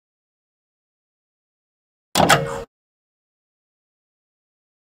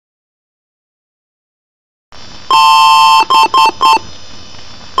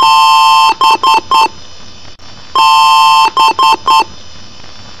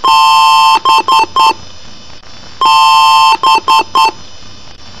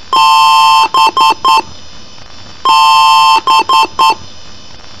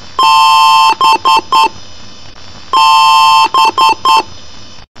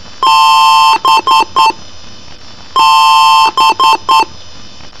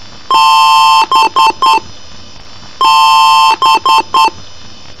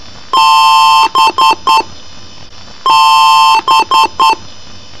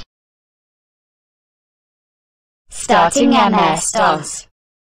Restarting MS-DOS.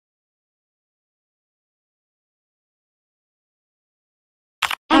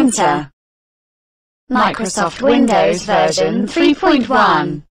 Enter. Microsoft Windows version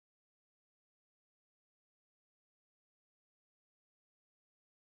 3.1.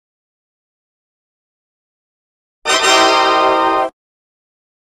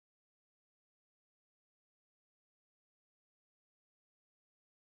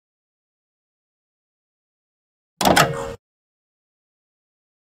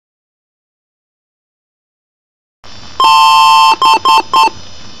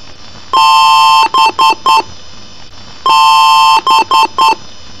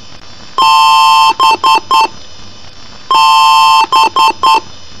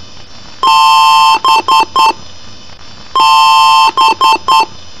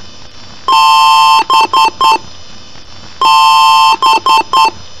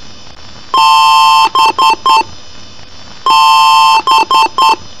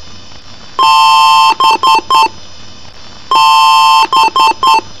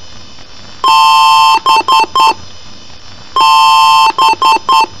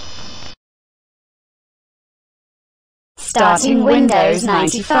 Starting Windows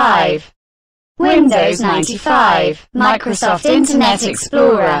 95. Windows 95, Microsoft Internet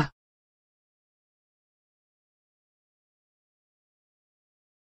Explorer.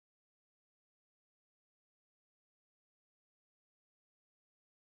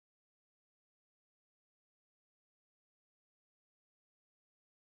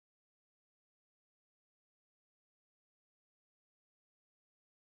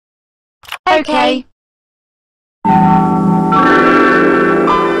 OK.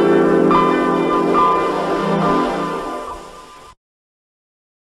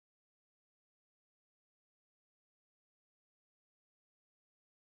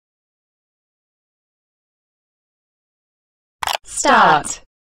 Start.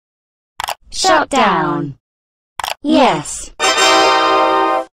 Shutdown. Yes.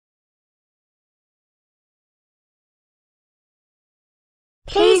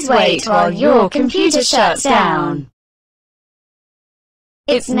 Please wait while your computer shuts down.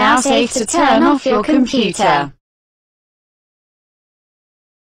 It's now safe to turn off your computer.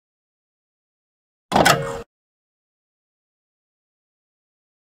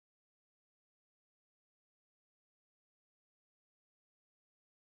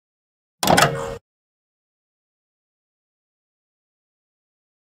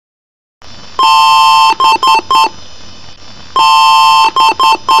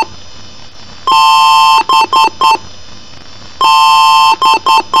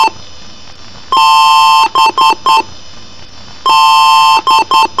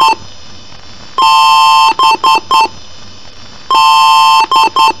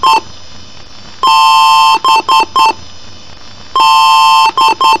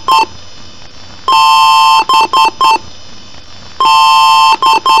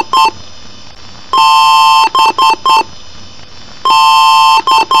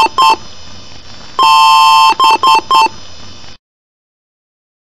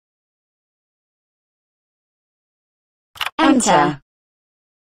 Enter.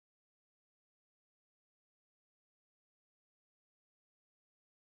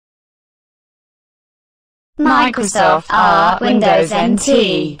 Microsoft R Windows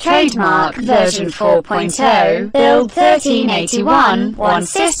NT Trademark version 4.0 Build 1381 1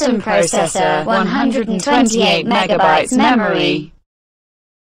 System Processor 128 MB Memory.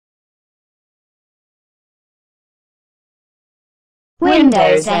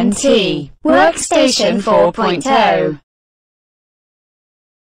 Windows NT Workstation 4.0.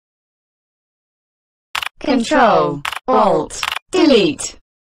 Control Alt Delete.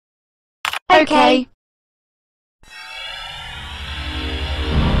 OK.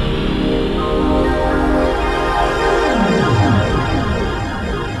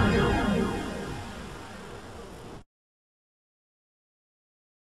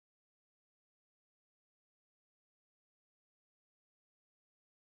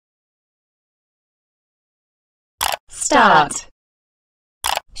 Start.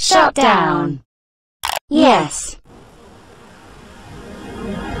 Shutdown. Yes.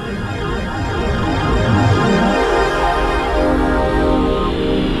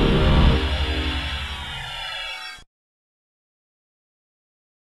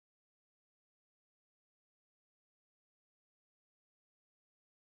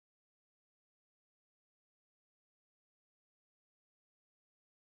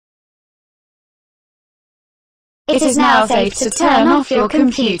 It is now safe to turn off your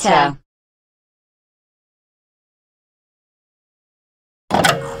computer.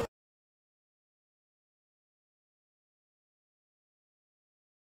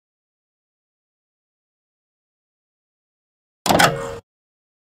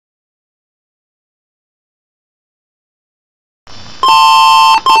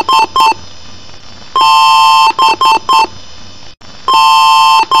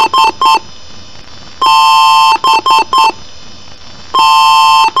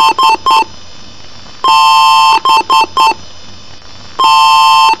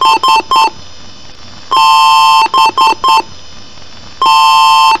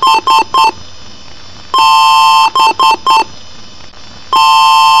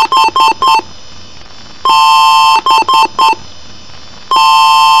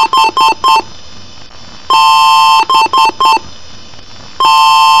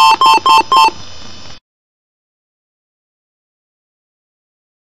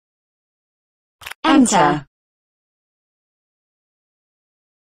 Enter.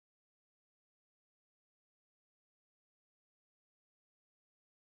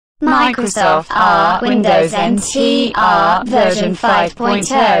 Microsoft R Windows NT R version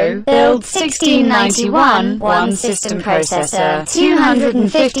 5.0 build 1691 1 system processor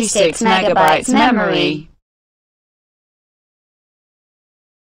 256 megabytes memory.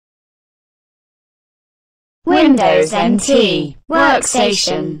 Windows NT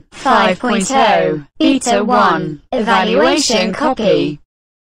Workstation 5.0 Beta 1 Evaluation copy.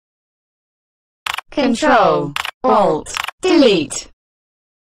 Control Alt Delete.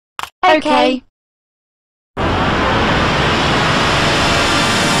 OK.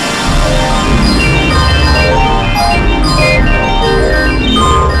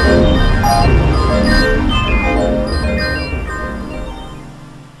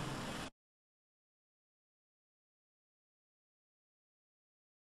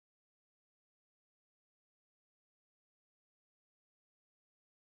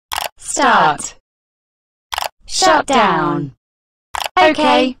 Start. Shutdown.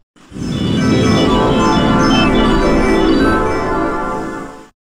 OK.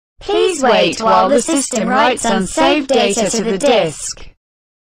 Please wait while the system writes unsaved data to the disk.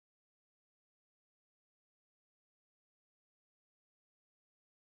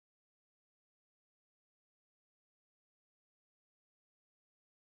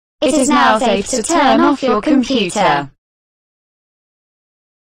 It is now safe to turn off your computer.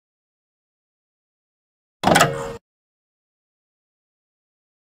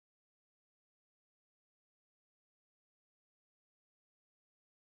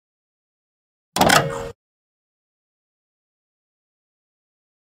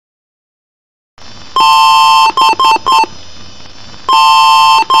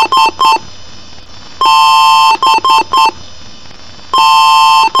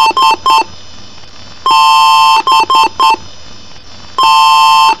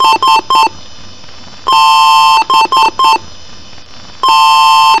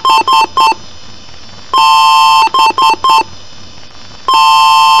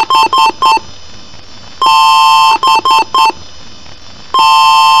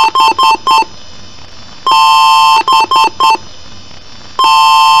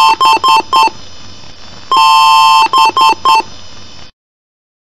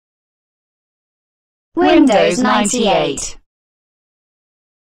 Windows 98.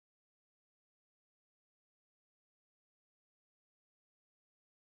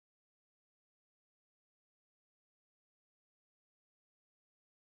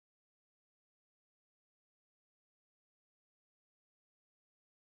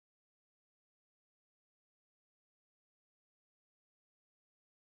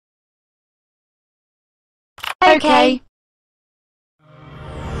 OK.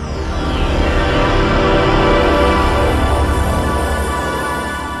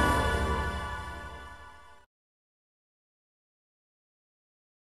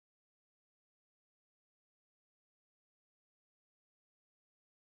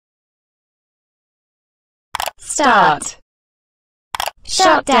 Start.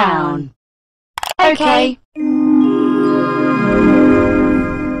 Shutdown. OK.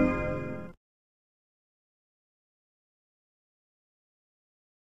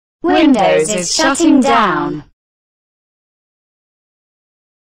 Windows is shutting down.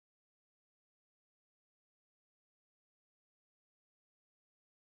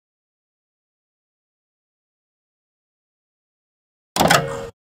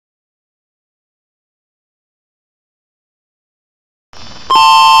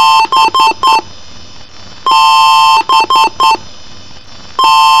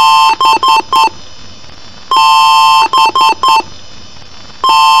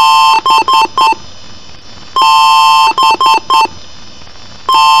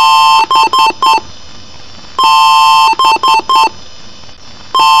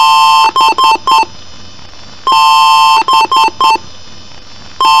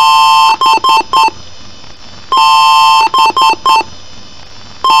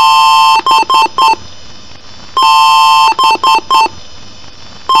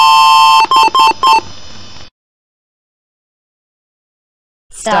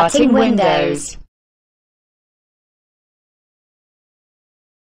 Starting Windows.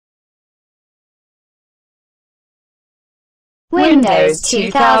 Windows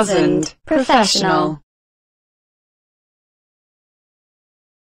 2000, Professional.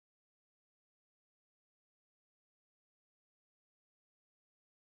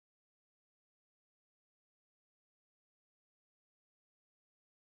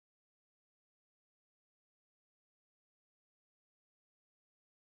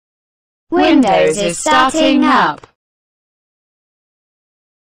 Windows is starting up.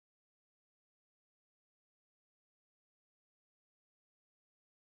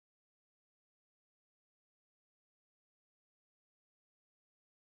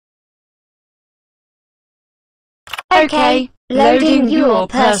 OK, loading your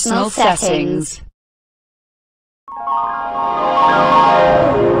personal settings.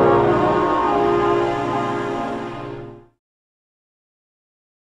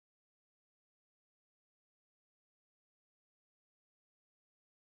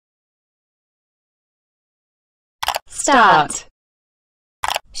 Start.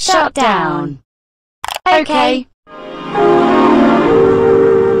 Shutdown. OK.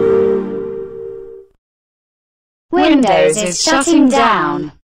 Windows is shutting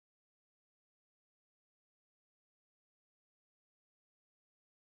down.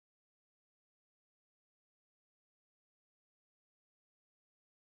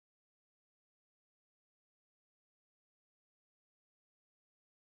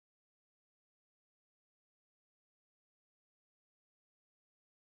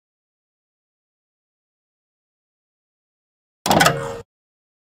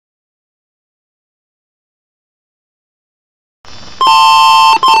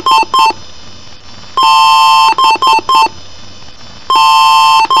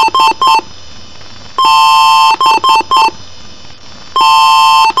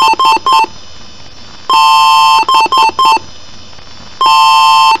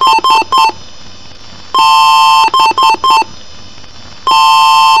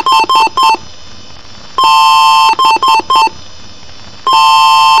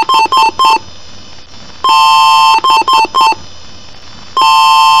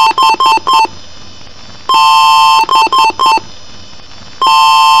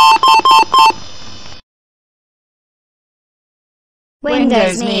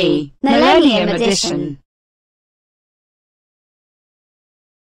 Windows Me, Millennium Edition.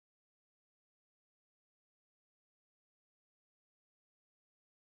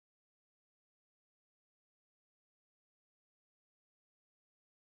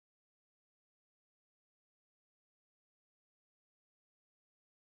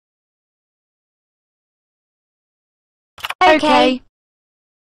 OK.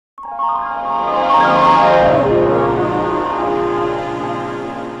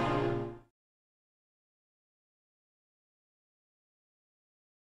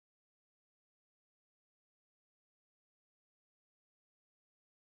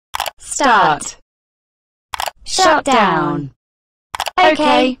 Start. Shutdown.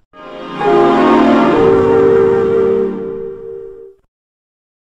 OK.